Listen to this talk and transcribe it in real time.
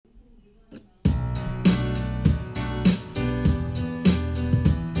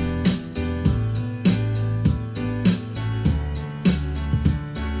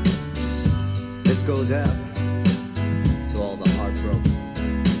goes out to all the heartbroken.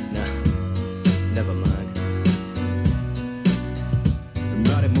 Nah, never mind.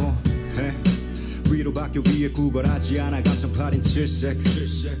 말해 뭐해 위로밖에 위에 구걸하지 않아 감성팔인 칠색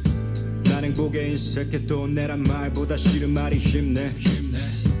난 행복에 인색해 돈 내란 말보다 싫은 말이 힘내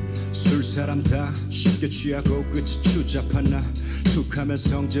술사람 다 쉽게 취하고 끝이 추잡한 나 툭하면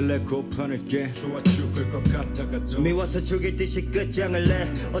성질내 고판을 깨 좋아 죽을 것 같다가도 미워서 죽일 듯이 끝장을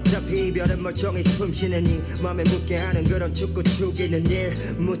내 어차피 이별은 멀쩡히 숨쉬는 이 맘에 묻게 하는 그런 죽고 죽이는 일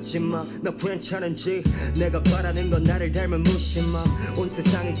묻지마 너 괜찮은지 내가 바라는 건 나를 닮은 무심함 온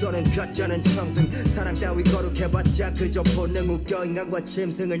세상이 떠는 가짜는 청승 사랑 따위 거룩해봤자 그저 본능 웃겨 인간과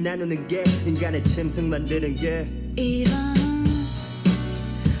짐승을 나누는 게 인간의 짐승 만드는 게 이런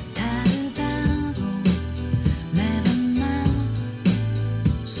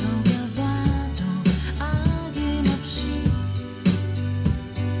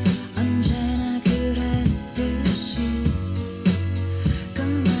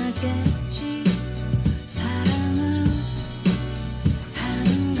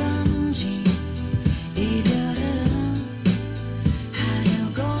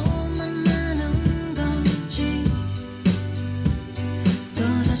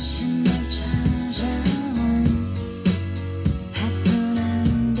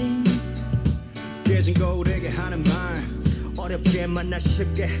깨진 거울에게 하는 말 어렵게 만나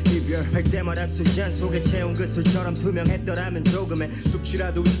쉽게 이별할 때마다 술잔 속에 채운 그 술처럼 투명했더라면 조금의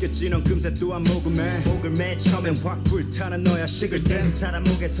숙취라도 있겠지 넌 금세 또한 모금해 목을 맨 처음엔 확 불타는 너야 식을 땐 그 사람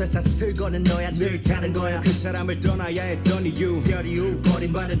목에 쇠사 쓸 거는 너야 늘 타는 거야 그 사람을 떠나야 했던 이유 별 이유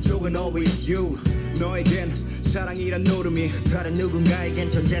버림받은 쪽은 always you 너에겐 사랑이란 노름이 다른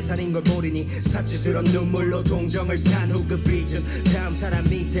누군가에겐 전 재산인 걸 모르니 사치스러운 눈물로 동정을 산 후 그 빚은 다음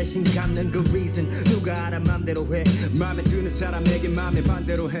사람이 대신 갚는 그 reason 누가 알아 맘대로 해 맘에 드는 사람에게 맘에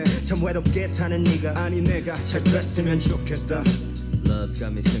반대로 해 참 외롭게 사는 네가 아니 내가 잘 됐으면 좋겠다 Love's got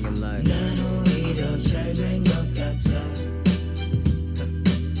me singing like 난 오히려 잘 된 것 같아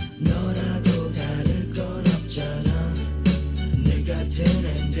너라도 다를 건 없잖아 늘 같은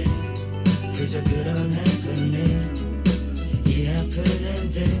엔딩 그저 그런 happening 이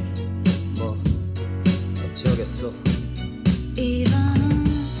happening 뭐 어쩌겠어 이런